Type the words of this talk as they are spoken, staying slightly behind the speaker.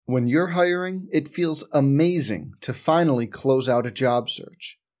When you're hiring, it feels amazing to finally close out a job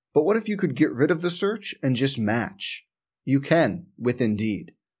search. But what if you could get rid of the search and just match? You can with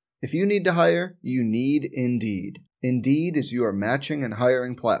Indeed. If you need to hire, you need Indeed. Indeed is your matching and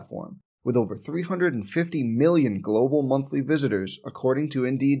hiring platform. With over 350 million global monthly visitors, according to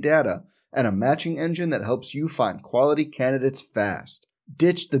Indeed data, and a matching engine that helps you find quality candidates fast.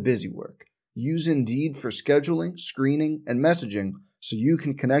 Ditch the busy work. Use Indeed for scheduling, screening, and messaging so you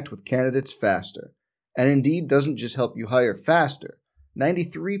can connect with candidates faster. And Indeed doesn't just help you hire faster.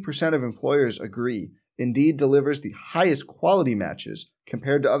 93% of employers agree Indeed delivers the highest quality matches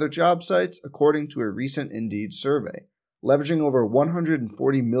compared to other job sites, according to a recent Indeed survey. Leveraging over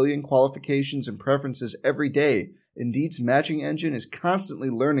 140 million qualifications and preferences every day, Indeed's matching engine is constantly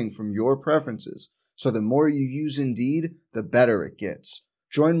learning from your preferences, so the more you use Indeed, the better it gets.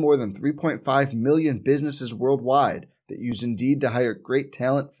 Join more than 3.5 million businesses worldwide that use Indeed to hire great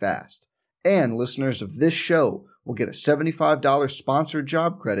talent fast. And listeners of this show will get a $75 sponsored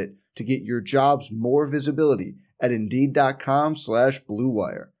job credit to get your jobs more visibility at Indeed.com/Blue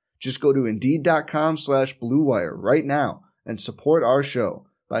Wire. Just go to Indeed.com/Blue Wire right now and support our show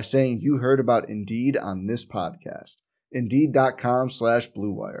by saying you heard about Indeed on this podcast.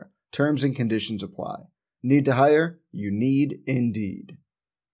 Indeed.com/Blue Wire. Terms and conditions apply. Need to hire? You need Indeed.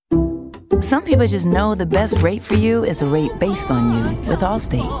 Some people just know the best rate for you is a rate based on you with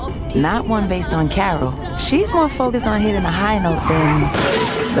Allstate. Not one based on Carol. She's more focused on hitting a high note than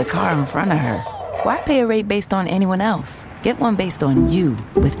the car in front of her. Why pay a rate based on anyone else? Get one based on you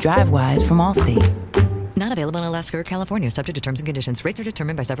with DriveWise from Allstate. Not available in Alaska or California, subject to terms and conditions. Rates are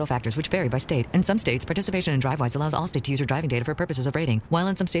determined by several factors, which vary by state. In some states, participation in DriveWise allows Allstate to use your driving data for purposes of rating. While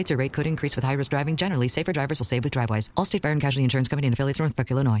in some states, your rate could increase with high-risk driving. Generally, safer drivers will save with DriveWise. Allstate Fire and Casualty Insurance Company and affiliates, Northbrook,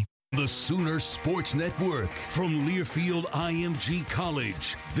 Illinois. The Sooner Sports Network from Learfield IMG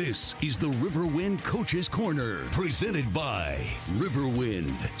College. This is the Riverwind Coaches Corner, presented by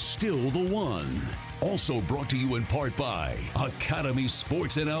Riverwind, still the one. Also brought to you in part by Academy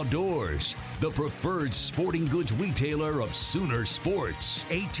Sports and Outdoors, the preferred sporting goods retailer of Sooner Sports.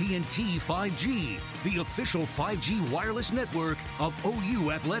 AT&T 5G, the official 5G wireless network of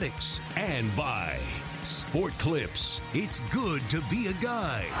OU Athletics. And by Sport Clips. It's good to be a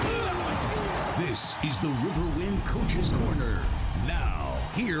guy. This is the Riverwind Coaches Corner. Now,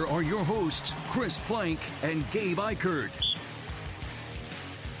 here are your hosts, Chris Plank and Gabe Eichert.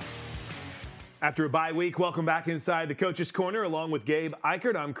 After a bye week, welcome back inside the Coaches Corner along with Gabe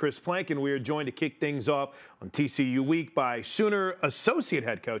Eichert. I'm Chris Plank, and we are joined to kick things off on TCU week by Sooner Associate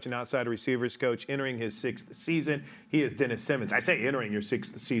Head Coach and outside receivers coach entering his 6th season. He is Dennis Simmons. I say entering your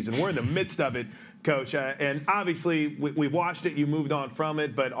 6th season. We're in the midst of it, Coach. And obviously, we've watched it. You moved on from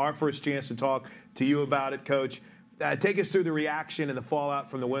it. But our first chance to talk to you about it, Coach. Take us through the reaction and the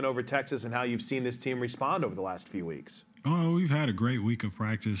fallout from the win over Texas and how you've seen this team respond over the last few weeks. Oh, we've had a great week of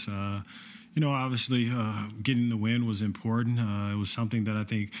practice. Obviously getting the win was important. It was something that I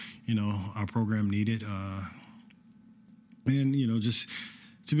think, our program needed. And, just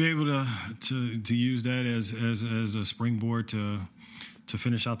to be able to use that as a springboard to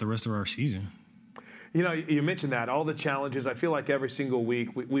finish out the rest of our season. You mentioned that, all the challenges. I feel like every single week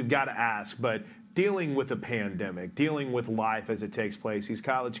we've got to ask, but dealing with a pandemic, dealing with life as it takes place, these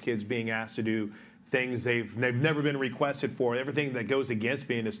college kids being asked to do things they've never been requested for, everything that goes against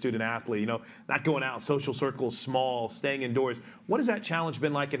being a student athlete, not going out, social circles, small, staying indoors. What has that challenge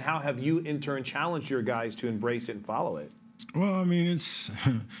been like, and how have you in turn challenged your guys to embrace it and follow it? Well, it's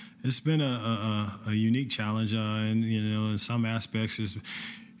been a unique challenge, and in some aspects it's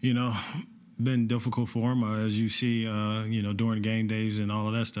been difficult for them, as you see, during game days and all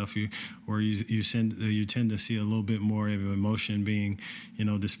of that stuff, you tend to see a little bit more of emotion being,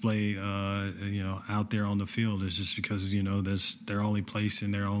 displayed, out there on the field. It's just because, that's their only place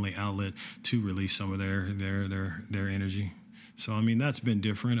and their only outlet to release some of their energy. So, that's been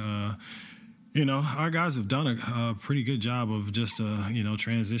different. Our guys have done a pretty good job of just,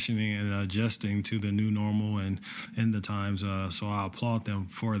 transitioning and adjusting to the new normal and the times. So I applaud them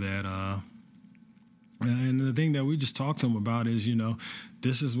for that. And the thing that we just talked to them about is,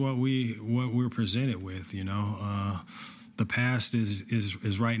 this is what we're presented with. The past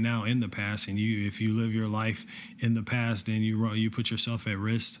is right now in the past, and if you live your life in the past, then you put yourself at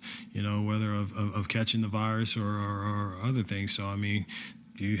risk. Whether of catching the virus or other things. So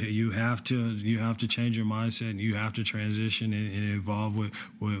you have to change your mindset, and you have to transition and evolve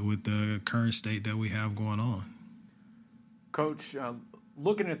with the current state that we have going on. Coach,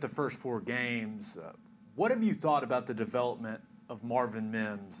 looking at the first 4 games, what have you thought about the development of Marvin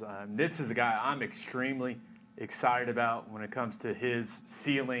Mims? This is a guy I'm extremely excited about when it comes to his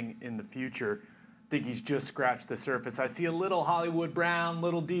ceiling in the future. I think he's just scratched the surface. I see a little Hollywood Brown,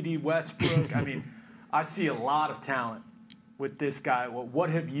 little D.D. Westbrook. I mean, I see a lot of talent with this guy. What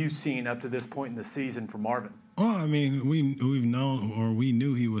have you seen up to this point in the season from Marvin? Well, I mean, we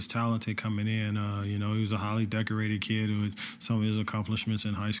knew he was talented coming in. He was a highly decorated kid with some of his accomplishments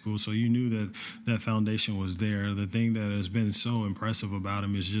in high school. So you knew that foundation was there. The thing that has been so impressive about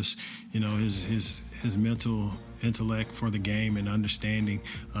him is just, his mental intellect for the game and understanding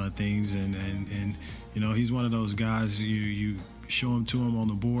things. And he's one of those guys you show him on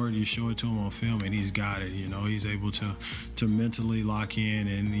the board, you show it to him on film, and he's got it. He's able to mentally lock in,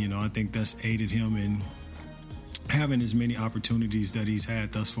 and I think that's aided him in having as many opportunities that he's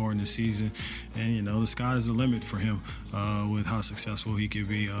had thus far in the season. And, the sky's the limit for him with how successful he could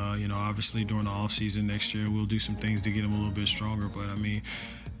be. Obviously during the offseason next year, we'll do some things to get him a little bit stronger. But, I mean,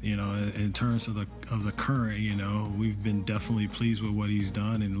 in terms of the current, we've been definitely pleased with what he's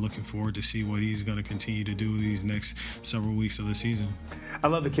done and looking forward to see what he's going to continue to do these next several weeks of the season. I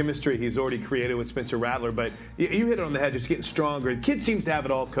love the chemistry he's already created with Spencer Rattler, but you hit it on the head, just getting stronger. The kid seems to have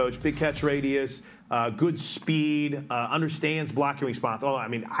it all, Coach. Big catch radius, good speed, understands blocking response. Oh, I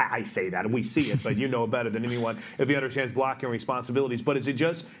mean, I say that, and we see it, but you know better than anyone if he understands blocking responsibilities. But is it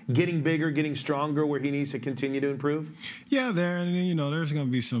just getting bigger, getting stronger where he needs to continue to improve? Yeah, there's going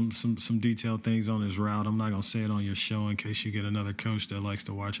to be some detailed things on his route. I'm not going to say it on your show in case you get another coach that likes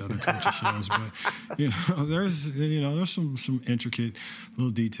to watch other coaches' shows. But, there's some intricate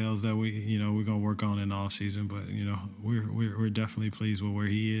little details that we're going to work on in the off season. But, we're definitely pleased with where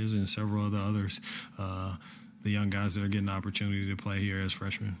he is and several of the others. The young guys that are getting the opportunity to play here as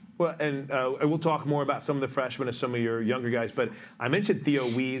freshmen. Well, and we'll talk more about some of the freshmen and some of your younger guys, but I mentioned Theo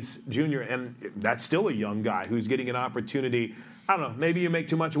Wees Jr., and that's still a young guy who's getting an opportunity. I don't know, maybe you make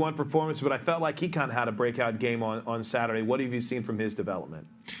too much of one performance, but I felt like he kind of had a breakout game on Saturday. What have you seen from his development?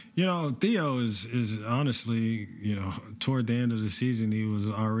 Theo is honestly, toward the end of the season, he was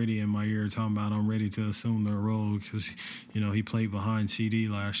already in my ear talking about I'm ready to assume the role because, he played behind CD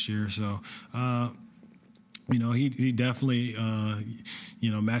last year. So, he definitely,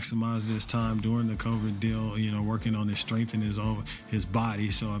 maximized his time during the COVID deal, working on his strength and his body.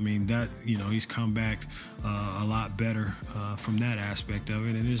 So, I mean, that, he's come back a lot better from that aspect of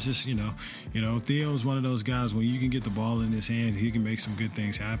it. And it's just, Theo is one of those guys, when you can get the ball in his hands, he can make some good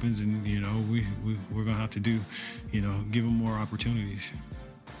things happen. And, we're going to have to give him more opportunities.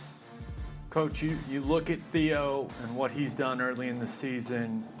 Coach, you look at Theo and what he's done early in the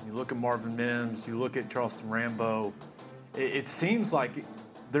season. You look at Marvin Mims. You look at Charleston Rambo. It seems like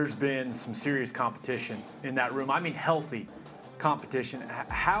there's been some serious competition in that room. I mean, healthy competition.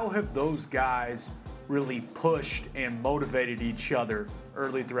 How have those guys really pushed and motivated each other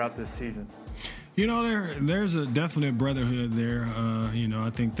early throughout this season? There's a definite brotherhood there. I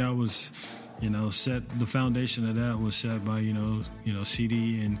think that was, the foundation of that was set by,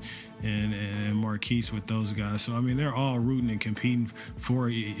 CD and Marquise with those guys. So, I mean, they're all rooting and competing for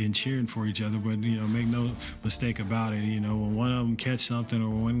and cheering for each other. But, make no mistake about it. When one of them catch something or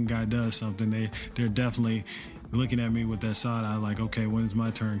one guy does something, they're definitely looking at me with that side eye like, okay, when's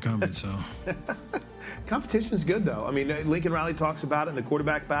my turn coming? So. Competition is good, though. I mean, Lincoln Riley talks about it in the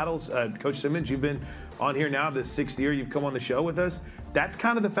quarterback battles. Coach Simmons, you've been on here now the 6th year you've come on the show with us. That's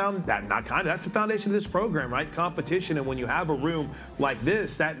kind of that's the foundation of this program, right? Competition, and when you have a room like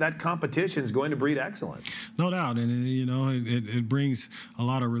this, that competition is going to breed excellence. No doubt, and it brings a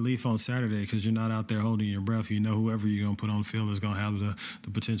lot of relief on Saturday because you're not out there holding your breath. Whoever you're going to put on the field is going to have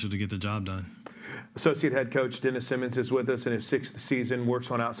the potential to get the job done. Associate head coach Dennis Simmons is with us in his 6th season,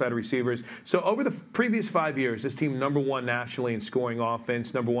 works on outside receivers. So over the previous 5 years, this team #1 nationally in scoring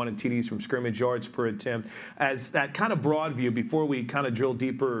offense, #1 in TDs from scrimmage, yards per attempt. As that kind of broad view, before we kind of drill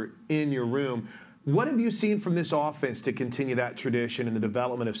deeper in your room, what have you seen from this offense to continue that tradition in the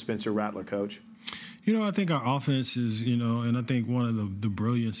development of Spencer Rattler, Coach? I think our offense is, and I think one of the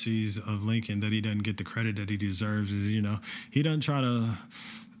brilliancies of Lincoln that he doesn't get the credit that he deserves is, he doesn't try to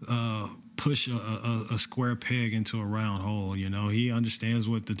push a square peg into a round hole. He understands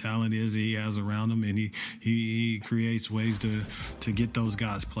what the talent is that he has around him, and he creates ways to get those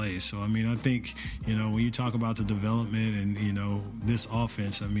guys plays. So, I mean, I think, when you talk about the development and, this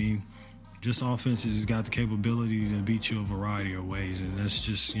offense, I mean, this offense has got the capability to beat you a variety of ways, and that's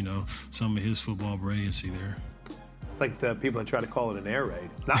just, some of his football brilliancy there. Like the people that try to call it an air raid.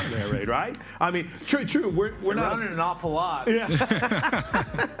 Not an air raid, right? I mean, true. We're not running an awful lot. Yeah.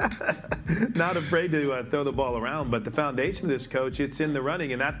 not afraid to throw the ball around. But the foundation of this, Coach, it's in the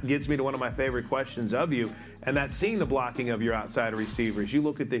running, and that gets me to one of my favorite questions of you, and that's seeing the blocking of your outside receivers. You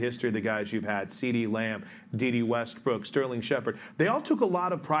look at the history of the guys you've had, CeeDee Lamb, D.D. Westbrook, Sterling Shepard. They all took a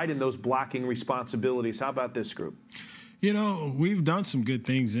lot of pride in those blocking responsibilities. How about this group? You know, we've done some good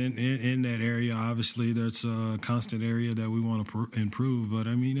things in that area. Obviously, that's a constant area that we want to improve. But,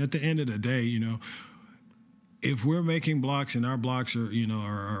 I mean, at the end of the day, you know, if we're making blocks and our blocks are, you know,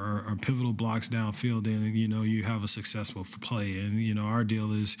 are pivotal blocks downfield, then, you know, you have a successful play. And, you know, our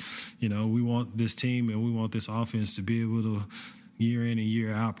deal is, you know, we want this team and we want this offense to be able to, year in and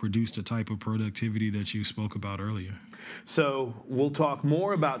year out, produce the type of productivity that you spoke about earlier. So we'll talk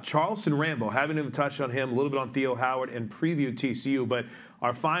more about Charleston Rambo. Haven't even touched on him, a little bit on Theo Howard, and preview TCU. But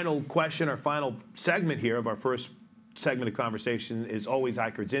our final question, our final segment here of our first segment of conversation is always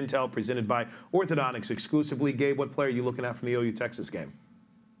Eichert's Intel, presented by Orthodontics exclusively. Gabe, what player are you looking at from the OU Texas game?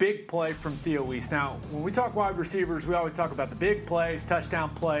 Big play from Theo Weiss. Now, when we talk wide receivers, we always talk about the big plays, touchdown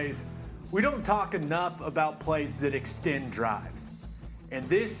plays. We don't talk enough about plays that extend drives. And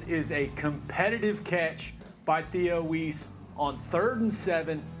this is a competitive catch by Theo Weiss on 3rd and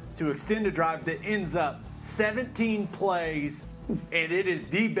 7 to extend a drive that ends up 17 plays, and it is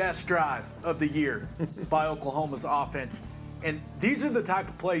the best drive of the year by Oklahoma's offense. And these are the type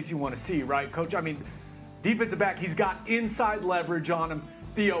of plays you want to see, right, Coach? I mean, defensive back, he's got inside leverage on him.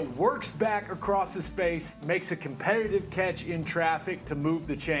 Theo works back across the space, makes a competitive catch in traffic to move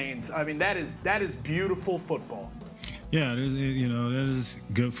the chains. I mean, that is beautiful football. Yeah, you know, that is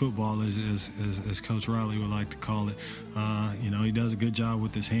good football, as Coach Riley would like to call it. You know, he does a good job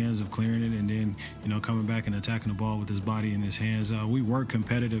with his hands of clearing it and then, you know, coming back and attacking the ball with his body and his hands. We work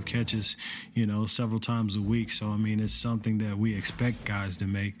competitive catches, you know, several times a week. So, I mean, it's something that we expect guys to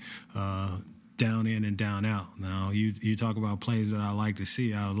make down in and down out. Now, you talk about plays that I like to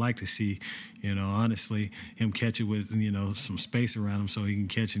see. I would like to see, you know, honestly, him catch it with, you know, some space around him so he can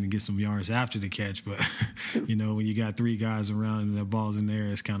catch it and get some yards after the catch. But, you know, when you got 3 guys around and the ball's in the air,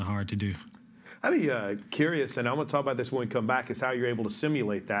 it's kind of hard to do. I'd be curious, and I'm going to talk about this when we come back, is how you're able to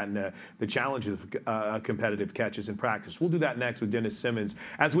simulate that and the challenges of competitive catches in practice. We'll do that next with Dennis Simmons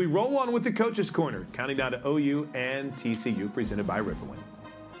as we roll on with the Coach's Corner, counting down to OU and TCU, presented by Riverwind.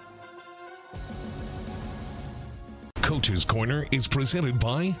 Coach's Corner is presented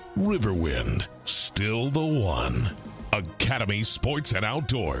by Riverwind, still the one. Academy Sports and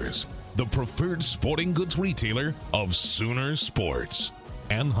Outdoors, the preferred sporting goods retailer of Sooner Sports.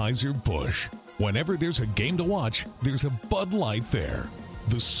 Anheuser-Busch, whenever there's a game to watch, there's a Bud Light there.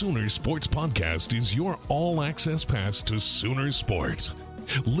 The Sooner Sports Podcast is your all-access pass to Sooner Sports.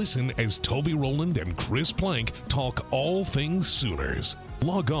 Listen as Toby Rowland and Chris Plank talk all things Sooners.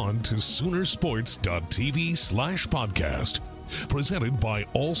 Log on to Soonersports.tv/podcast. Presented by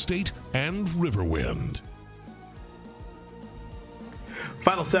Allstate and Riverwind.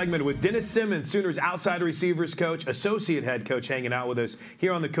 Final segment with Dennis Simmons, Sooners outside receivers coach, associate head coach, hanging out with us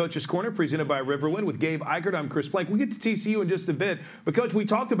here on the Coach's Corner, presented by Riverwind with Gabe Eichert. I'm Chris Plank. We'll get to TCU in just a bit. But, Coach, we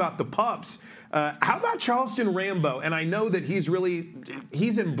talked about the pups. How about Charleston Rambo? And I know that he's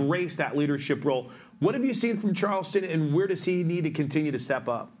embraced that leadership role. What have you seen from Charleston, and where does he need to continue to step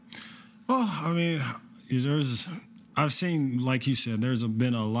up? Well, I mean, I've seen, like you said, there's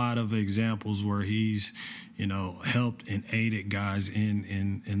been a lot of examples where he's, you know, helped and aided guys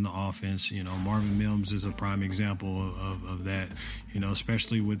in the offense. You know, Marvin Mims is a prime example of that, you know,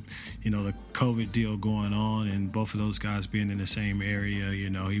 especially with, you know, the COVID deal going on and both of those guys being in the same area.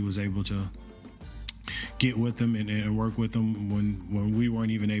 You know, he was able to get with them and work with them when we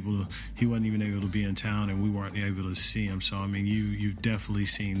weren't even able to, he wasn't even able to be in town and we weren't able to see him. So, I mean, you've definitely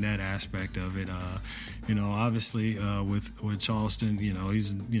seen that aspect of it. You know, obviously with Charleston, you know,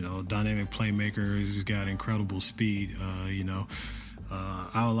 he's, you know, a dynamic playmaker. He's got incredible speed, you know.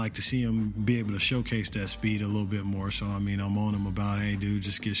 I would like to see him be able to showcase that speed a little bit more. So, I mean, I'm on him about, hey, dude,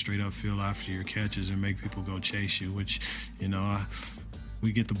 just get straight up field after your catches and make people go chase you, which, you know,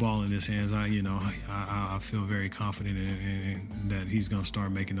 we get the ball in his hands. I feel very confident in that he's going to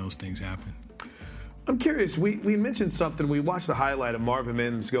start making those things happen. I'm curious. We mentioned something. We watched the highlight of Marvin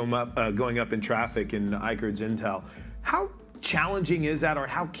Mims going up in traffic in Eichert's Intel. How challenging is that, or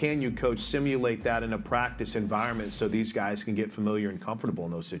how can you, Coach, simulate that in a practice environment so these guys can get familiar and comfortable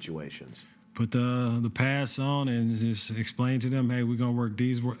in those situations? Put the pads on and just explain to them, hey, we're going to work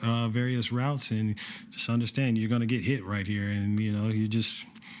these various routes, and just understand you're going to get hit right here. And, you know, you just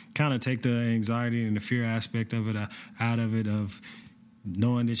kind of take the anxiety and the fear aspect of it out of it, of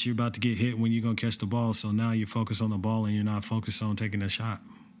knowing that you're about to get hit when you're going to catch the ball. So now you focus on the ball and you're not focused on taking a shot.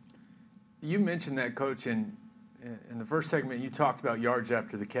 You mentioned that, Coach, and in the first segment, you talked about yards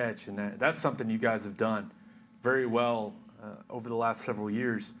after the catch, and that's something you guys have done very well over the last several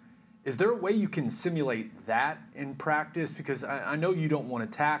years. Is there a way you can simulate that in practice? Because I know you don't want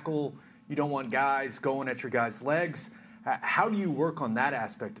to tackle, you don't want guys going at your guys' legs. How do you work on that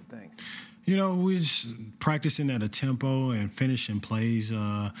aspect of things? We're just practicing at a tempo and finishing plays.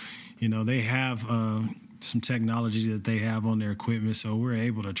 They have some technology that they have on their equipment, so we're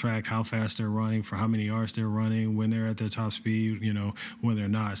able to track how fast they're running, for how many yards they're running, when they're at their top speed, when they're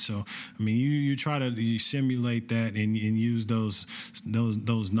not. So, I mean, you try to simulate that and use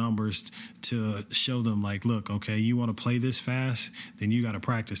those numbers to show them, like, look, okay, you want to play this fast, then you got to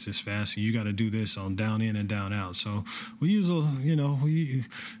practice this fast, and you got to do this on down in and down out. So we use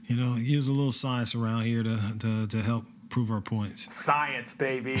use a little science around here to help prove our points. Science,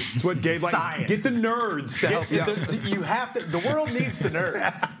 baby. It's what Gabe like. Science. Get the nerds to help you out. You have to. The world needs the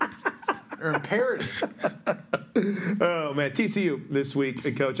nerds. They're imperative. Oh, man. TCU this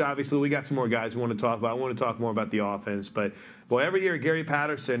week, Coach. Obviously, we got some more guys we want to talk about. I want to talk more about the offense. But, well, every year, Gary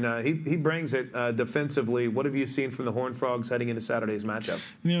Patterson, he brings it defensively. What have you seen from the Horned Frogs heading into Saturday's matchup?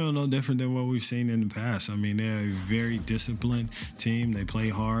 No different than what we've seen in the past. I mean, they're a very disciplined team. They play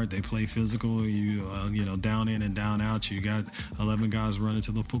hard. They play physical. Down in and down out. You got 11 guys running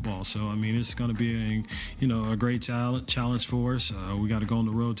to the football. So, I mean, it's going to be a great challenge for us. We got to go on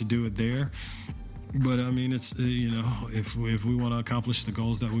the road to do it there. But, I mean, it's, if we want to accomplish the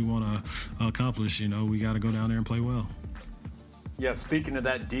goals that we want to accomplish, we got to go down there and play well. Yeah, speaking of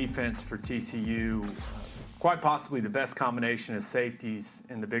that defense for TCU, quite possibly the best combination of safeties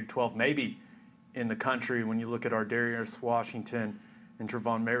in the Big 12, maybe in the country when you look at Ardarius Washington and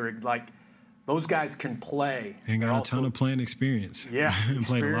Trevon Merrick. Like, those guys can play. And got a ton of playing experience. Yeah. And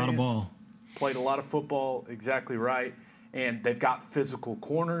played a lot of ball. Played a lot of football, exactly right. And they've got physical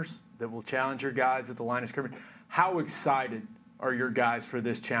corners that will challenge your guys at the line of scrimmage. How excited are your guys for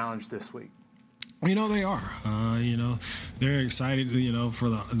this challenge this week? They are. They're excited, for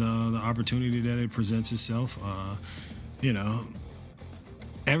the opportunity that it presents itself.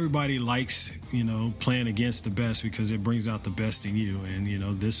 Everybody likes, playing against the best because it brings out the best in you.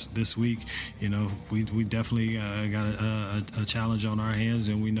 And, this week, we definitely got a challenge on our hands,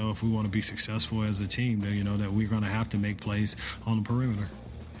 and we know if we want to be successful as a team, that we're going to have to make plays on the perimeter.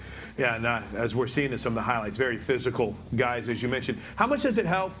 Yeah, and as we're seeing in some of the highlights, very physical guys, as you mentioned. How much does it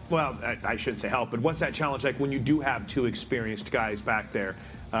help? Well, I shouldn't say help, but what's that challenge like when you do have two experienced guys back there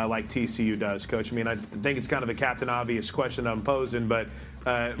like TCU does, Coach? I mean, I think it's kind of a Captain Obvious question I'm posing, but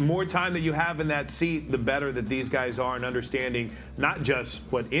more time that you have in that seat, the better that these guys are in understanding not just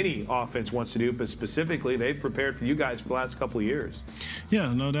what any offense wants to do, but specifically they've prepared for you guys for the last couple of years.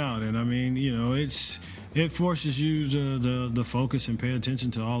 Yeah, no doubt. And, I mean, it forces you to focus and pay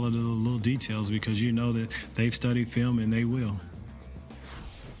attention to all of the little details because that they've studied film and they will.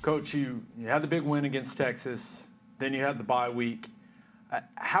 Coach, you had the big win against Texas, then you had the bye week.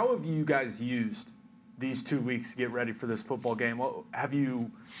 How have you guys used these 2 weeks to get ready for this football game? Have you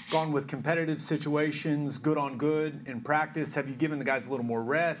gone with competitive situations, good on good in practice? Have you given the guys a little more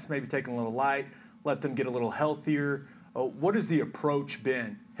rest, maybe taken a little light, let them get a little healthier? What has the approach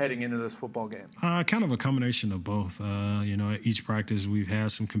been heading into this football game? Kind of a combination of both. At each practice we've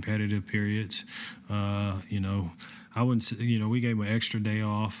had some competitive periods. I wouldn't say, we gave them an extra day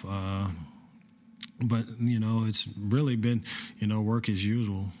off. But, it's really been, work as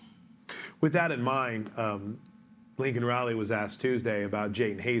usual. With that in mind, Lincoln Riley was asked Tuesday about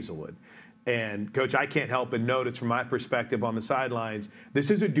Jayden Hazelwood. And, Coach, I can't help but notice from my perspective on the sidelines,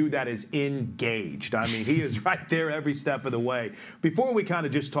 this is a dude that is engaged. I mean, he is right there every step of the way. Before we kind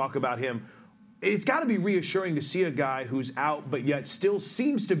of just talk about him, it's got to be reassuring to see a guy who's out but yet still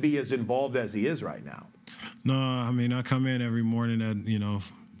seems to be as involved as he is right now. No, I mean, I come in every morning at,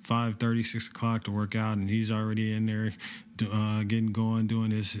 5:30, 6 o'clock to work out, and he's already in there getting going,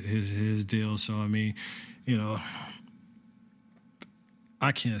 doing his deal. So, I mean,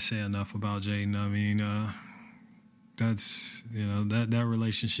 I can't say enough about Jayden. I mean, that's, that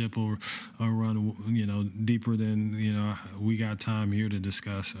relationship will run, deeper than, we got time here to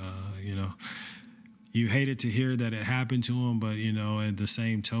discuss. You hated to hear that it happened to him, but, at the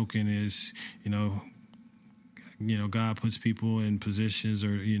same token is, God puts people in positions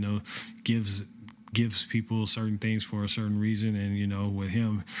or, gives people certain things for a certain reason. And, with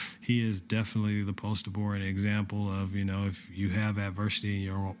him, he is definitely the poster boy and example of, if you have adversity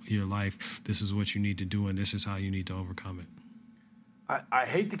in your life, this is what you need to do and this is how you need to overcome it. I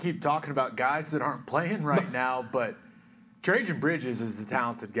hate to keep talking about guys that aren't playing right now, but Trajan Bridges is a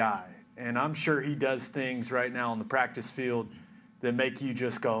talented guy. And I'm sure he does things right now on the practice field that make you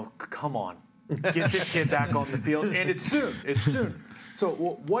just go, come on. Get this kid back on the field, and it's soon. It's soon. So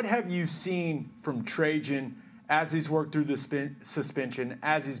what have you seen from Trajan as he's worked through the suspension,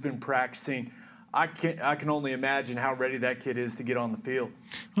 as he's been practicing? I can only imagine how ready that kid is to get on the field.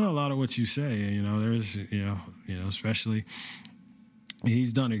 Well, a lot of what you say, there's, especially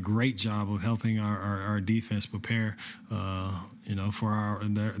he's done a great job of helping our defense prepare, for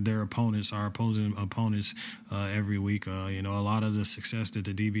their opponents, our opposing opponents every week. A lot of the success that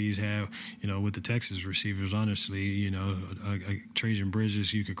the DBs have, with the Texas receivers, honestly, Trajan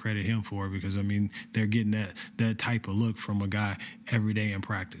Bridges, you could credit him for it because, they're getting that type of look from a guy every day in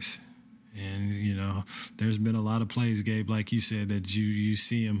practice. And, there's been a lot of plays, Gabe, like you said, that you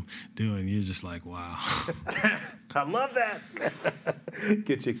see him doing. You're just like, wow. I love that.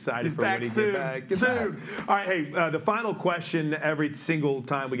 Get you excited He's for back when he soon. get back. Soon. All right, hey, the final question every single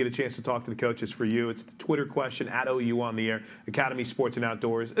time we get a chance to talk to the coaches for you. It's the Twitter question, @OU on the air, Academy Sports and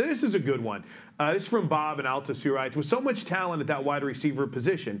Outdoors. This is a good one. This is from Bob in Altus, who writes, with so much talent at that wide receiver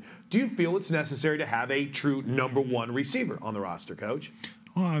position, do you feel it's necessary to have a true number one receiver on the roster, Coach?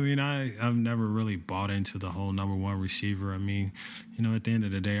 Well, I've never really bought into the whole number one receiver. At the end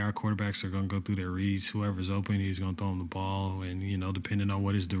of the day, our quarterbacks are going to go through their reads. Whoever's open, he's going to throw them the ball. And, depending on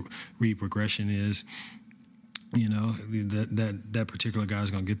what his read progression is, that particular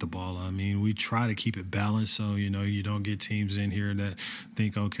guy's going to get the ball. We try to keep it balanced so, you don't get teams in here that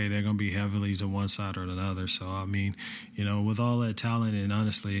think, okay, they're going to be heavily to one side or another. So, with all that talent and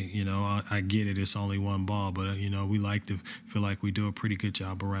honestly, I get it. It's only one ball, but, we like to feel like we do a pretty good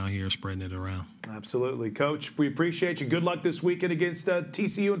job around here spreading it around. Absolutely. Coach, we appreciate you. Good luck this weekend against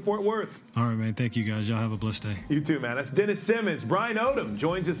TCU in Fort Worth. All right, man. Thank you, guys. Y'all have a blessed day. You too, man. That's Dennis Simmons. Brian Odom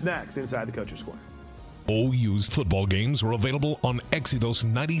joins us next inside the Coach's Corner. OU's football games are available on Exodus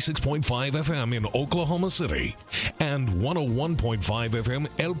 96.5 FM in Oklahoma City and 101.5 FM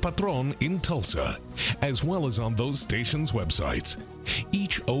El Patron in Tulsa, as well as on those stations' websites.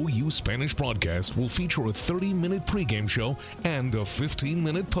 Each OU Spanish broadcast will feature a 30-minute pregame show and a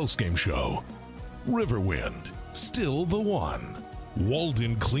 15-minute postgame show. Riverwind, still the one.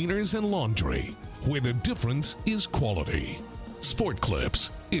 Walden Cleaners and Laundry, where the difference is quality. Sport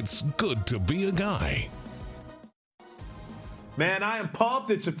Clips, it's good to be a guy. Man, I am pumped.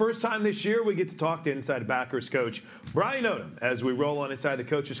 It's the first time this year we get to talk to Inside Backers coach Brian Odom as we roll on Inside the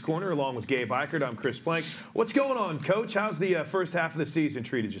Coach's Corner along with Gabe Eichert. I'm Chris Plank. What's going on, Coach? How's the first half of the season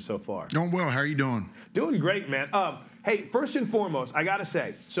treated you so far? Doing well. How are you doing? Doing great, man. Hey, first and foremost, I got to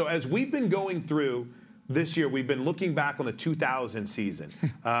say, so as we've been going through this year, we've been looking back on the 2000 season.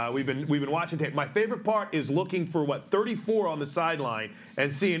 We've been watching tape. My favorite part is looking for 34 on the sideline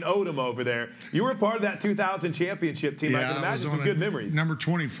and seeing Odom over there. You were part of that 2000 championship team. I can imagine some good memories. Number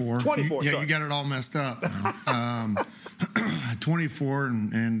 24. 24. You got it all messed up. 24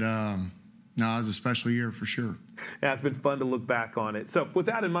 and no, it was a special year for sure. Yeah, it's been fun to look back on it. So with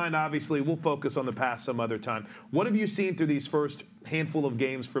that in mind, obviously, we'll focus on the past some other time. What have you seen through these first handful of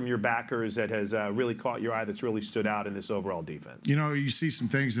games from your backers that has really caught your eye, that's really stood out in this overall defense? You see some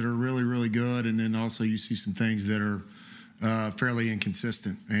things that are really, really good, and then also you see some things that are fairly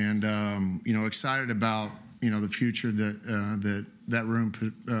inconsistent. And, excited about, the future that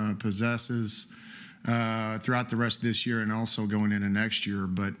room possesses throughout the rest of this year and also going into next year.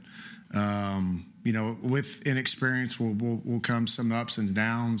 But, with inexperience will come some ups and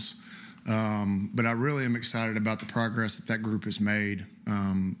downs. But I really am excited about the progress that group has made.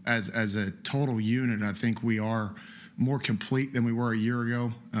 As a total unit, I think we are more complete than we were a year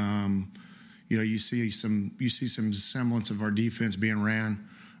ago. You see some semblance of our defense being ran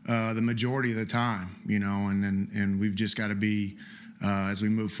the majority of the time, and we've just got to be, as we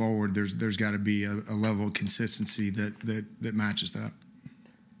move forward, there's got to be a level of consistency that matches that.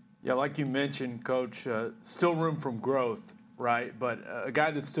 Yeah, like you mentioned, Coach, still room for growth, right? But a guy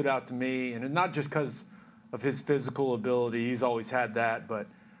that stood out to me, and not just because of his physical ability, he's always had that, but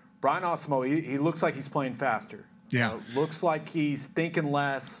Brian Asamoah, he looks like he's playing faster. Yeah. Looks like he's thinking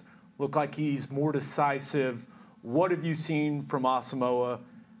less, look like he's more decisive. What have you seen from Asamoah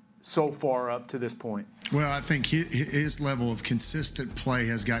so far up to this point? Well, I think his level of consistent play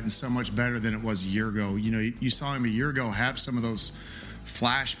has gotten so much better than it was a year ago. You saw him a year ago have some of those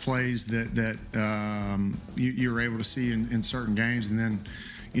flash plays that you were able to see in certain games, and then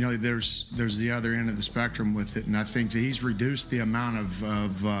there's the other end of the spectrum with it, and I think that he's reduced the amount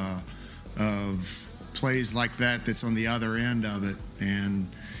of plays like that's on the other end of it, and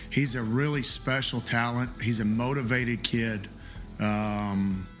he's a really special talent. He's a motivated kid.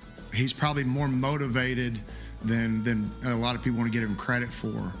 He's probably more motivated than a lot of people want to give him credit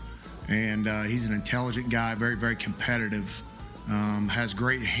for, and he's an intelligent guy, very, very competitive. has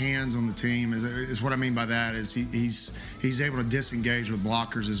great hands on the team. Is what I mean by that is he's able to disengage with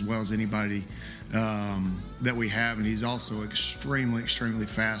blockers as well as anybody that we have, and he's also extremely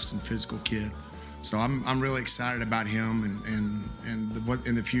fast and physical kid. So I'm really excited about him and what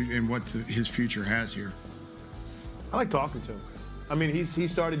in the future and what his future has here. I like talking to him. I mean, he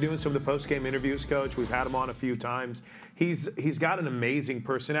started doing some of the post-game interviews, Coach. We've had him on a few times. He's got an amazing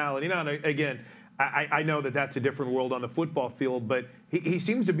personality. Now, again, I know that's a different world on the football field, but he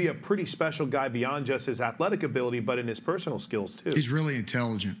seems to be a pretty special guy beyond just his athletic ability, but in his personal skills too. He's really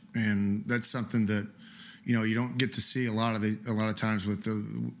intelligent, and that's something that you don't get to see a lot of times with the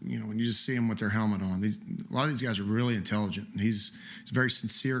when you just see them with their helmet on. A lot of these guys are really intelligent, and he's a very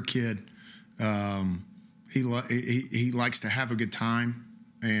sincere kid. He likes to have a good time,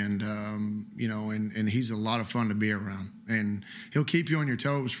 and and he's a lot of fun to be around, and he'll keep you on your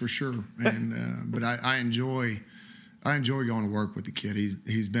toes for sure. And but I enjoy going to work with the kid.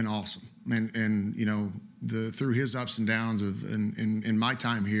 He's been awesome, and through his ups and downs in my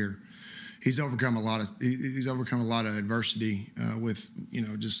time here, he's overcome a lot of adversity with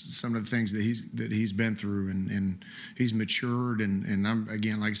just some of the things that he's been through, and he's matured, and I'm,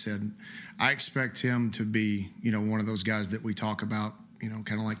 again, like I said, I expect him to be one of those guys that we talk about,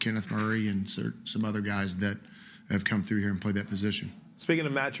 kind of like Kenneth Murray and some other guys that have come through here and played that position. Speaking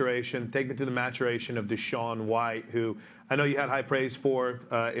of maturation, take me through the maturation of Deshaun White, who I know you had high praise for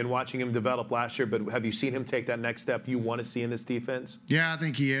in watching him develop last year, but have you seen him take that next step you want to see in this defense? Yeah, I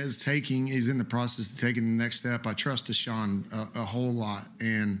think he's in the process of taking the next step. I trust Deshaun a whole lot,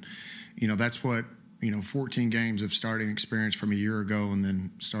 and that's what 14 games of starting experience from a year ago, and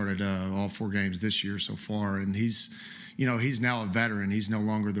then started all 4 games this year so far, and he's now a veteran. He's no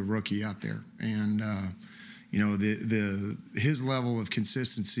longer the rookie out there, and his level of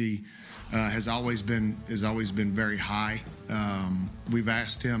consistency has always been very high. We've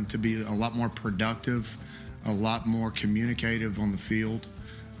asked him to be a lot more productive, a lot more communicative on the field.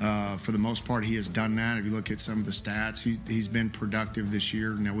 For the most part, he has done that. If you look at some of the stats, he's been productive this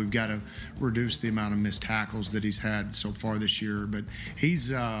year. Now we've got to reduce the amount of missed tackles that he's had so far this year, but he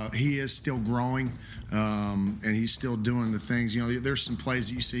is still growing, and he's still doing the things. There's some plays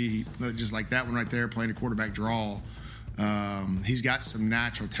that you see, just like that one right there, playing a quarterback draw. He's got some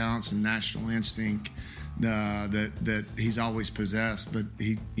natural talent, some natural instinct that he's always possessed. But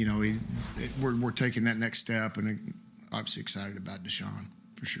we're taking that next step, and obviously excited about Deshaun.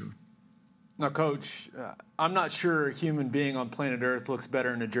 For sure. Now, Coach, I'm not sure a human being on planet Earth looks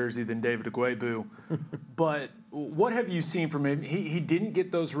better in a jersey than David Agwebu, but what have you seen from him? He didn't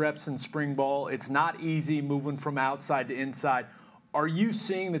get those reps in spring ball. It's not easy moving from outside to inside. Are you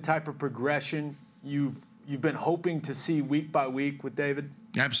seeing the type of progression you've been hoping to see week by week with David?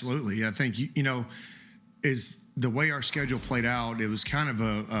 Absolutely. I think, is the way our schedule played out, it was kind of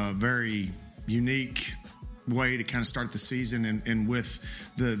a very unique way to kind of start the season, and with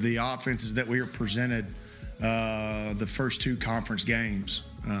the offenses that we were presented the first 2 conference games,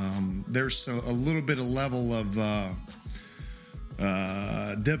 there's a little bit of level of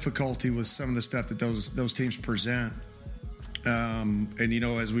difficulty with some of the stuff that those teams present, and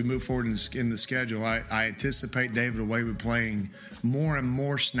as we move forward in the schedule, I anticipate David Agwebu playing more and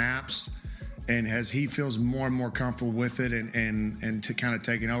more snaps. And as he feels more and more comfortable with it and to kind of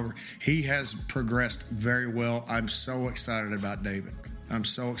taking over, he has progressed very well. I'm so excited about David.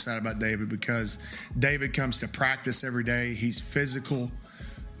 Because David comes to practice every day. He's physical.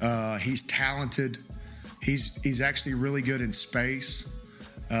 He's talented. He's actually really good in space.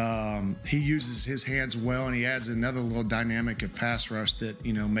 He uses his hands well, and he adds another little dynamic of pass rush that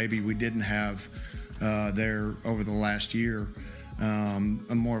maybe we didn't have there over the last year.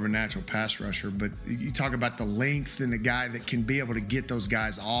 More of a natural pass rusher, but you talk about the length and the guy that can be able to get those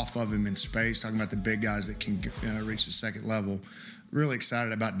guys off of him in space, talking about the big guys that can reach the second level. Really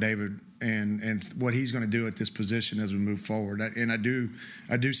excited about David and what he's going to do at this position as we move forward. And I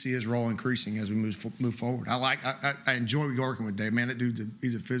do see his role increasing as we move forward. I enjoy working with Dave, man. That dude,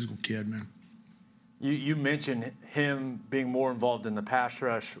 he's a physical kid, man. You mentioned him being more involved in the pass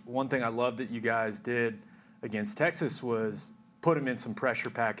rush. One thing I love that you guys did against Texas was put him in some pressure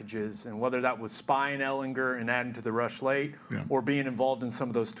packages, and whether that was spying Ellinger and adding to the rush late, or being involved in some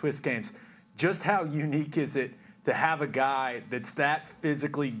of those twist games. Just how unique is it to have a guy that's that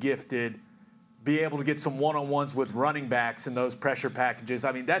physically gifted be able to get some one-on-ones with running backs in those pressure packages?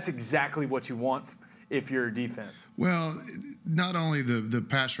 I mean, that's exactly what you want if you're a defense. Well, not only the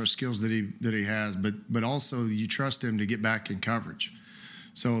pass rush skills that he has, but also you trust him to get back in coverage.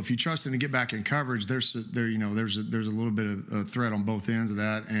 So if you trust him to get back in coverage, there's a little bit of a threat on both ends of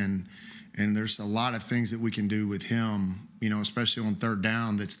that, and there's a lot of things that we can do with him, especially on third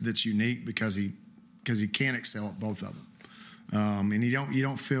down that's unique because he can excel at both of them, and you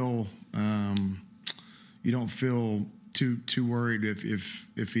don't feel too worried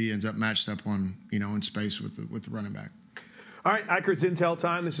if he ends up matched up on in space with the running back. All right, Eichert's Intel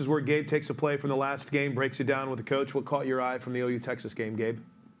time. This is where Gabe takes a play from the last game, breaks it down with the coach. What caught your eye from the OU Texas game, Gabe?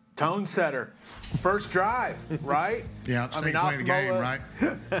 Tone setter. First drive, right? Yeah, play of the game, right?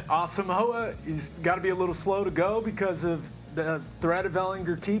 Asamoah, he's got to be a little slow to go because of the threat of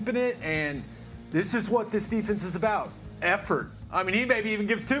Ellinger keeping it, and this is what this defense is about, effort. I mean, he maybe even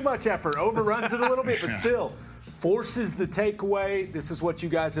gives too much effort, overruns it a little bit, but still forces the takeaway. This is what you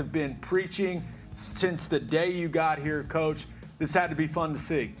guys have been preaching since the day you got here, Coach. This had to be fun to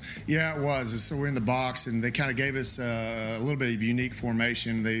see. Yeah, it was. So we're in the box, and they kind of gave us a little bit of unique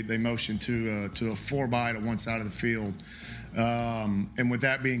formation. They motioned to a 4-by to one side of the field. And with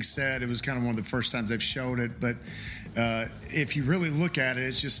that being said, it was kind of one of the first times they've showed it. But if you really look at it,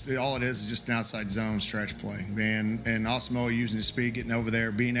 it's just all it is just an outside zone stretch play. And Asamoah using his speed, getting over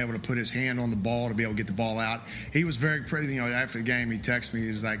there, being able to put his hand on the ball to be able to get the ball out. He was very pretty. After the game, he texted me.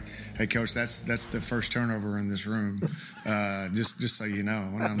 He's like, "Hey, Coach, that's the first turnover in this room. Just so you know."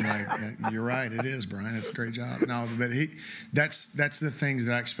 And I'm like, yeah, "You're right. It is, Brian. It's a great job." No, but that's the things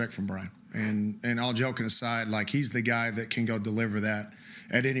that I expect from Brian. And all joking aside, like he's the guy that can go deliver that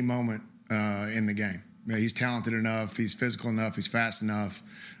at any moment in the game. He's talented enough. He's physical enough. He's fast enough.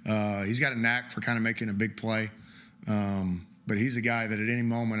 He's got a knack for kind of making a big play. But he's a guy that at any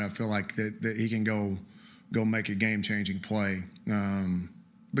moment I feel like that he can go make a game-changing play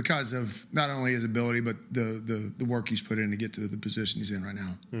because of not only his ability but the work he's put in to get to the position he's in right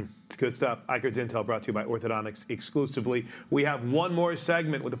now. It's good stuff. Eichert's Intel brought to you by Orthodontics exclusively. We have one more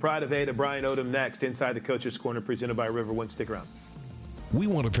segment with the pride of Ada, Brian Odom, next inside the Coach's Corner presented by Riverwind. Stick around. We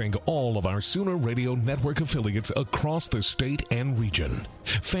want to thank all of our Sooner Radio Network affiliates across the state and region.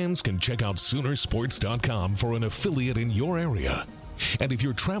 Fans can check out Soonersports.com for an affiliate in your area. And if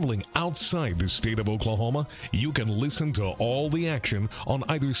you're traveling outside the state of Oklahoma, you can listen to all the action on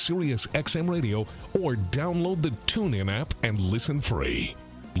either Sirius XM Radio or download the TuneIn app and listen free.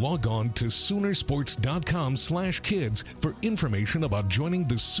 Log on to Soonersports.com/kids for information about joining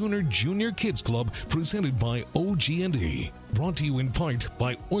the Sooner Junior Kids Club presented by OG&E. Brought to you in part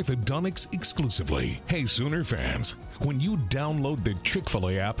by Orthodontics exclusively. Hey, Sooner fans, when you download the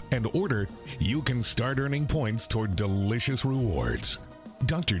Chick-fil-A app and order, you can start earning points toward delicious rewards.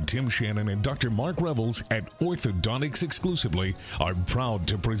 Dr. Tim Shannon and Dr. Mark Revels at Orthodontics exclusively are proud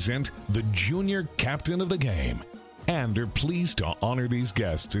to present the Junior Captain of the Game, and are pleased to honor these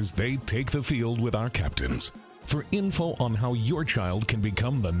guests as they take the field with our captains. For info on how your child can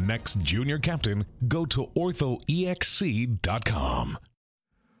become the next junior captain, go to orthoexc.com.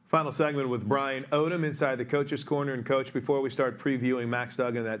 Final segment with Brian Odom inside the Coach's Corner. And, Coach, before we start previewing Max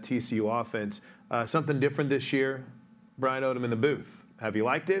Duggan and that TCU offense, something different this year, Brian Odom in the booth. Have you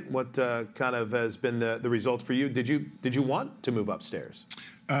liked it? What kind of has been the results for you? Did you want to move upstairs?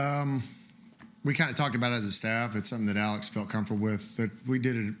 We kind of talked about it as a staff. It's something that Alex felt comfortable with. That we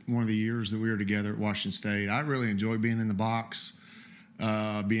did it one of the years that we were together at Washington State. I really enjoy being in the box,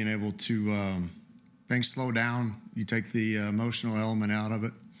 being able to things slow down. You take the emotional element out of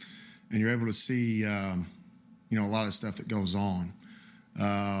it, and you're able to see a lot of stuff that goes on.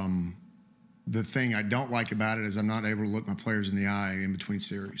 The thing I don't like about it is I'm not able to look my players in the eye in between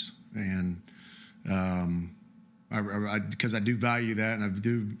series, and because I do value that,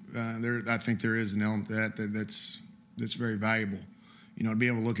 and I think there is an element to that's very valuable. To be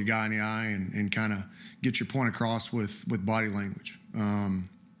able to look a guy in the eye and kind of get your point across with body language.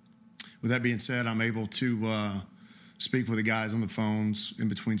 With that being said, I'm able to speak with the guys on the phones in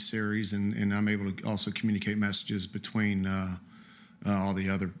between series, and I'm able to also communicate messages between all the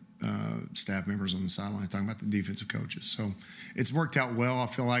other staff members on the sidelines, talking about the defensive coaches. So it's worked out well, I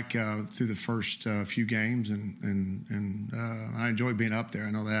feel like, through the first few games, and I enjoy being up there.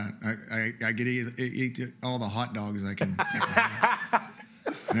 I know that. I get to eat all the hot dogs I can have.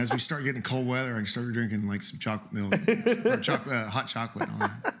 And as we start getting cold weather, I can start drinking like some chocolate milk, or hot chocolate on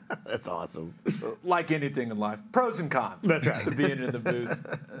that. That's awesome. Like anything in life, pros and cons. That's right. To being in the booth.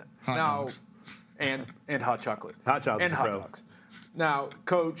 Hot dogs. And hot chocolate. Hot chocolate and hot dogs. Now,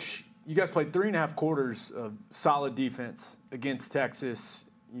 Coach, you guys played 3.5 quarters of solid defense against Texas.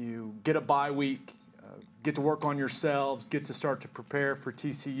 You get a bye week, get to work on yourselves, get to start to prepare for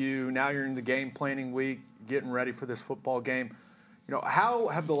TCU. Now you're in the game planning week, getting ready for this football game. How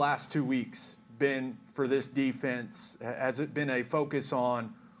have the last 2 weeks been for this defense? Has it been a focus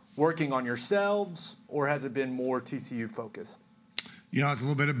on working on yourselves, or has it been more TCU focused? You know, it's a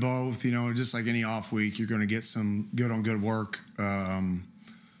little bit of both. You know, just like any off week, you're going to get some good work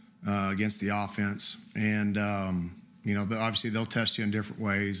against the offense. And, you know, obviously they'll test you in different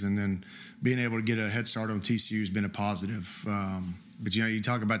ways. And then being able to get a head start on TCU has been a positive. But, you know, you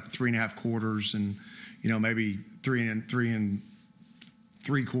talk about the 3.5 quarters and, you know, maybe three and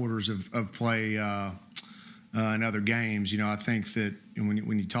three quarters of play in other games. You know, I think that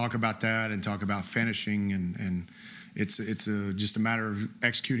when you talk about that and talk about finishing and it's just a matter of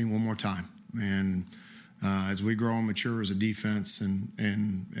executing one more time. And as we grow and mature as a defense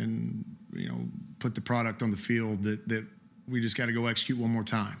and you know, put the product on the field, that we just got to go execute one more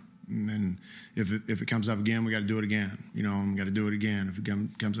time. And then if it comes up again, we got to do it again. You know, and we got to do it again if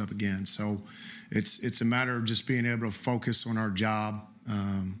it comes up again. So it's a matter of just being able to focus on our job,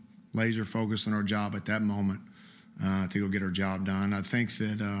 laser focus on our job at that moment to go get our job done. I think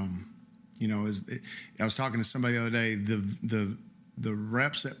that you know, I was talking to somebody the other day, the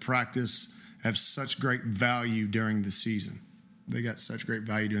reps at practice have such great value during the season. They got such great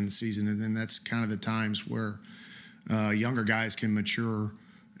value during the season, and then that's kind of the times where younger guys can mature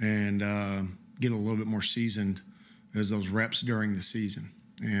and get a little bit more seasoned as those reps during the season.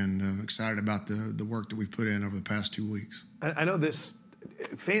 And excited about the work that we've put in over the past 2 weeks. I know this.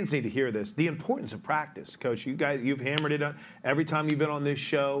 Fans need to hear this. The importance of practice, Coach. You guys, you've hammered it on every time you've been on this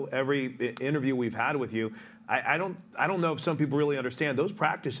show, every interview we've had with you. I don't know if some people really understand those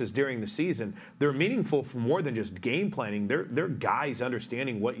practices during the season. They're meaningful for more than just game planning. They're guys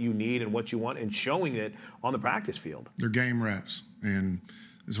understanding what you need and what you want and showing it on the practice field. They're game reps, and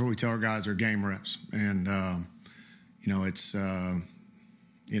that's what we tell our guys. They're game reps, and you know, it's.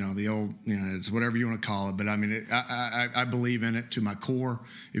 You know, the old, you know, it's whatever you want to call it. But, I mean, I believe in it to my core.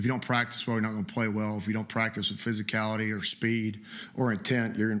 If you don't practice well, you're not going to play well. If you don't practice with physicality or speed or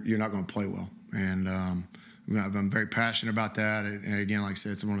intent, you're not going to play well. And I'm very passionate about that. And, again, like I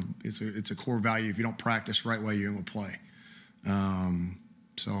said, it's a core value. If you don't practice the right way, you're going to play.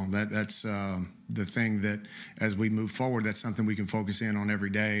 So that's the thing that, as we move forward, that's something we can focus in on every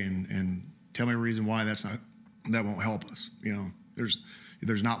day and tell me a reason why that won't help us. You know,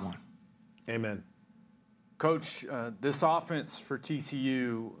 there's not one. Amen. Coach, this offense for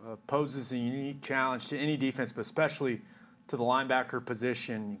TCU poses a unique challenge to any defense, but especially to the linebacker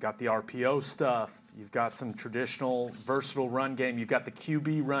position. You've got the RPO stuff. You've got some traditional, versatile run game. You've got the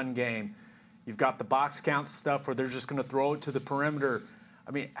QB run game. You've got the box count stuff where they're just going to throw it to the perimeter.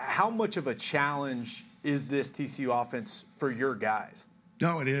 I mean, how much of a challenge is this TCU offense for your guys?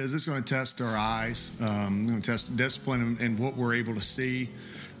 No, it is. It's going to test our eyes. It's going to test discipline and what we're able to see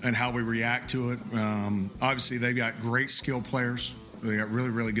and how we react to it. Obviously, they've got great skill players. They got really,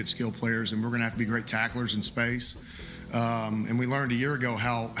 really good skill players, and we're going to have to be great tacklers in space. And we learned a year ago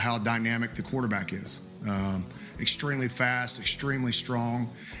how dynamic the quarterback is. Extremely fast, extremely strong,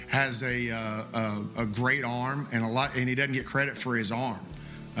 has a great arm, and he doesn't get credit for his arm.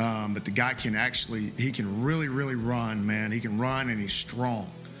 But the guy he can really, really run, man. He can run and he's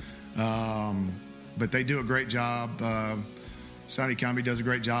strong. But they do a great job. Sonny Cumbie does a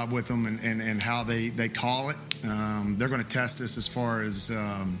great job with them and how they call it. They're going to test us as far as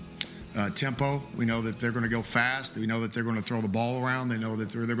tempo. We know that they're going to go fast. We know that they're going to throw the ball around. They know that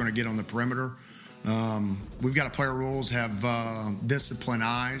they're going to get on the perimeter. We've got to play our rules, have disciplined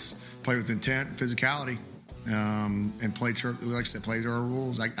eyes, play with intent and physicality. And play, like I said, play to our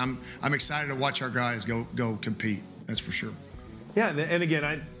rules. I'm excited to watch our guys go compete. That's for sure. Yeah, and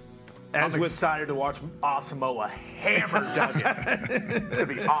again, I'm excited to watch Asamoah hammer Duggan. It's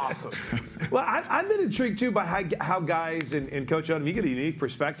gonna be awesome. Well, I've been intrigued too by how guys and Coach Odom, you get a unique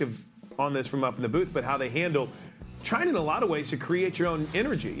perspective on this from up in the booth, but how they handle trying in a lot of ways to create your own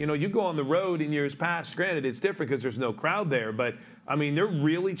energy. You know, you go on the road in years past, granted it's different because there's no crowd there, but I mean, they're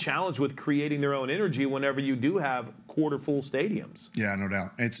really challenged with creating their own energy whenever you do have quarter full stadiums. Yeah, no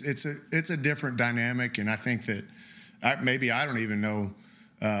doubt. It's a different dynamic, and I think that I don't even know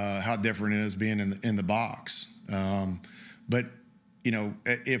how different it is being in the box. But you know,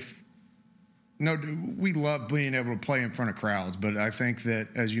 we love being able to play in front of crowds, but I think that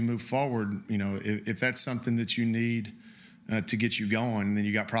as you move forward, you know, if that's something that you need to get you going, then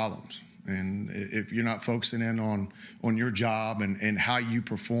you got problems. And if you're not focusing in on your job and how you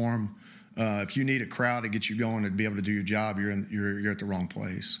perform, if you need a crowd to get you going to be able to do your job, you're at the wrong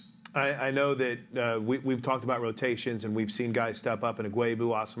place. I know that we've talked about rotations, and we've seen guys step up in Ugwebu,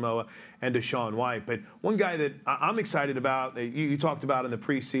 Asamoah, and Deshaun White. But one guy that I'm excited about, you talked about in the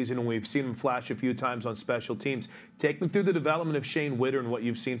preseason, and we've seen him flash a few times on special teams. Take me through the development of Shane Witter and what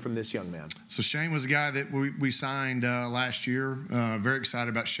you've seen from this young man. So Shane was a guy that we signed last year. Very excited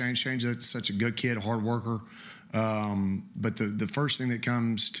about Shane. Shane's such a good kid, a hard worker. But the first thing that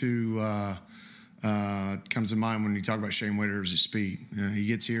comes to mind when you talk about Shane Witter is his speed. He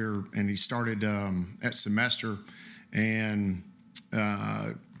gets here and he started at semester, and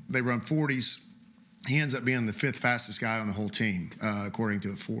they run 40s. He ends up being the 5th fastest guy on the whole team, according to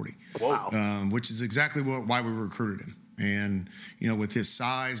a 40. Wow. Which is exactly why we recruited him. And, with his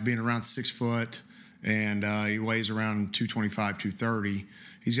size, being around 6 foot, and he weighs around 225, 230,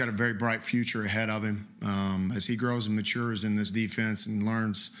 he's got a very bright future ahead of him as he grows and matures in this defense and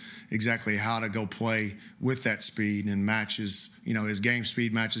learns exactly how to go play with that speed and matches, his game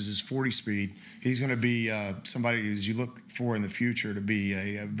speed matches his 40 speed. He's going to be somebody as you look for in the future to be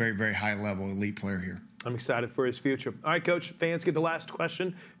a very, very high-level elite player here. I'm excited for his future. All right, Coach, fans get the last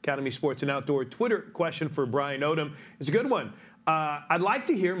question. Academy Sports and Outdoor Twitter question for Brian Odom. It's a good one. I'd like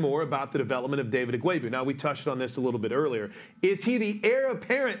to hear more about the development of David Ugwebu. Now, we touched on this a little bit earlier. Is he the heir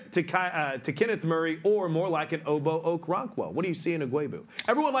apparent to Kenneth Murray, or more like an Obo Okoronkwo? What do you see in Ugwebu?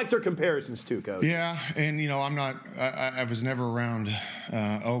 Everyone likes their comparisons too, Coach. Yeah, and I was never around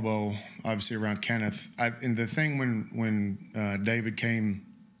Obo, obviously around Kenneth. And the thing when David came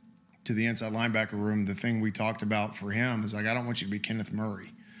to the inside linebacker room, the thing we talked about for him is I don't want you to be Kenneth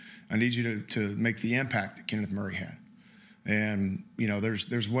Murray. I need you to make the impact that Kenneth Murray had. And,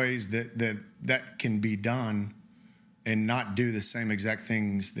 there's ways that can be done and not do the same exact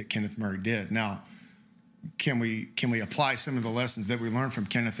things that Kenneth Murray did. Now, can we apply some of the lessons that we learned from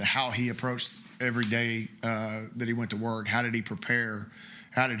Kenneth to how he approached every day that he went to work? How did he prepare?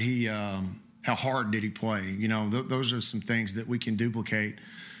 How hard did he play? Those are some things that we can duplicate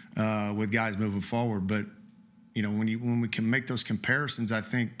with guys moving forward. But, when we can make those comparisons, I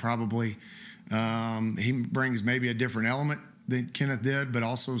think probably he brings maybe a different element than Kenneth did, but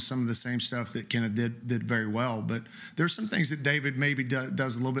also some of the same stuff that Kenneth did very well. But there's some things that David maybe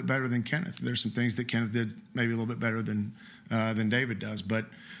does a little bit better than Kenneth. There's some things that Kenneth did maybe a little bit better than David does. But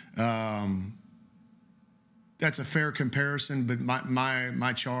that's a fair comparison. But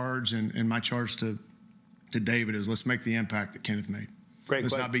my charge and my charge to David is let's make the impact that Kenneth made. Great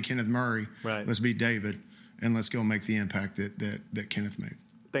let's question. Not be Kenneth Murray. Right. Let's be David, and let's go make the impact that Kenneth made.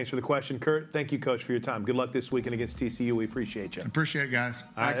 Thanks for the question, Kurt. Thank you, Coach, for your time. Good luck this weekend against TCU. We appreciate you. Appreciate it, guys.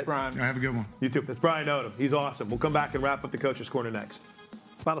 Thanks, Brian. Have a good one. You too. That's Brian Odom. He's awesome. We'll come back and wrap up the Coach's Corner next.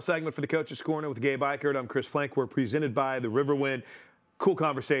 Final segment for the Coach's Corner with Gabe Eichert. I'm Chris Plank. We're presented by the Riverwind. Cool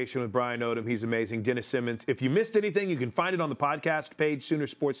conversation with Brian Odom. He's amazing. Dennis Simmons. If you missed anything, you can find it on the podcast page,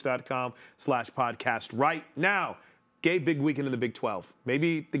 Soonersports.com/podcast right now. Gabe, big weekend in the Big 12.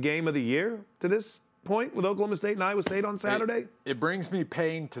 Maybe the game of the year to this point with Oklahoma State and Iowa State on Saturday? It brings me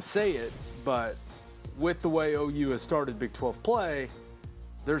pain to say it, but with the way OU has started Big 12 play,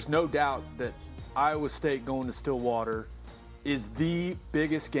 there's no doubt that Iowa State going to Stillwater is the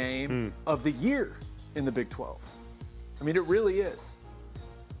biggest game of the year in the Big 12. I mean, it really is.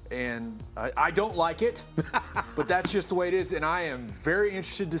 And I don't like it, but that's just the way it is. And I am very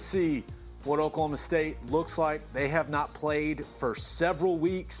interested to see what Oklahoma State looks like. They have not played for several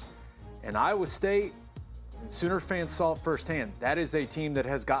weeks. And Iowa State, and Sooner fans saw it firsthand, that is a team that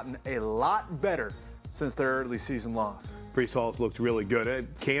has gotten a lot better since their early season loss. Breece Hall's looked really good.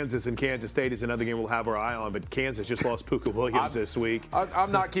 Kansas and Kansas State is another game we'll have our eye on, but Kansas just lost Puka Williams this week.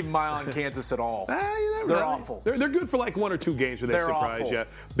 I'm not keeping my eye on Kansas at all. They're awful. They're good for like 1 or 2 games where they surprise you.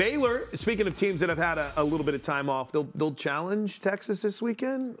 Baylor, speaking of teams that have had a little bit of time off, they'll challenge Texas this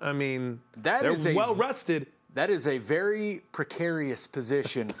weekend. I mean, they're well rested. That is a very precarious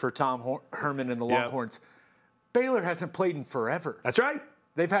position for Tom Herman and the Longhorns. Baylor hasn't played in forever. That's right.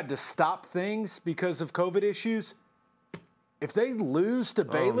 They've had to stop things because of COVID issues. If they lose to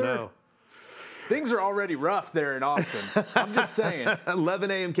Baylor, things are already rough there in Austin. I'm just saying. 11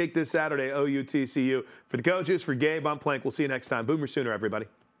 a.m. kick this Saturday, OU TCU. For the coaches, for Gabe, I'm Plank. We'll see you next time. Boomer Sooner, everybody.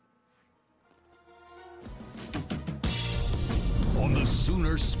 On the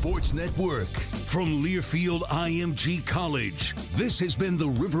Sooner Sports Network, from Learfield IMG College, this has been the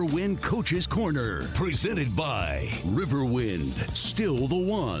Riverwind Coach's Corner, presented by Riverwind, still the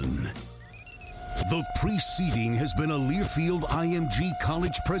one. The preceding has been a Learfield IMG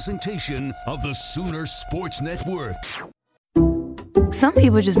College presentation of the Sooner Sports Network. Some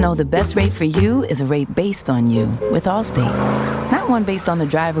people just know the best rate for you is a rate based on you with Allstate. Not one based on the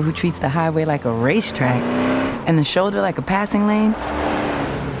driver who treats the highway like a racetrack and the shoulder like a passing lane.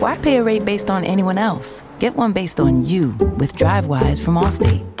 Why pay a rate based on anyone else? Get one based on you with DriveWise from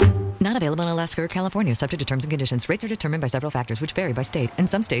Allstate. Not available in Alaska or California, subject to terms and conditions. Rates are determined by several factors, which vary by state. In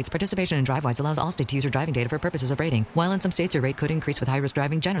some states, participation in DriveWise allows Allstate to use your driving data for purposes of rating. While in some states, your rate could increase with high-risk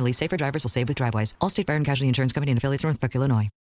driving. Generally, safer drivers will save with DriveWise. Allstate Fire and Casualty Insurance Company and affiliates, Northbrook, Illinois.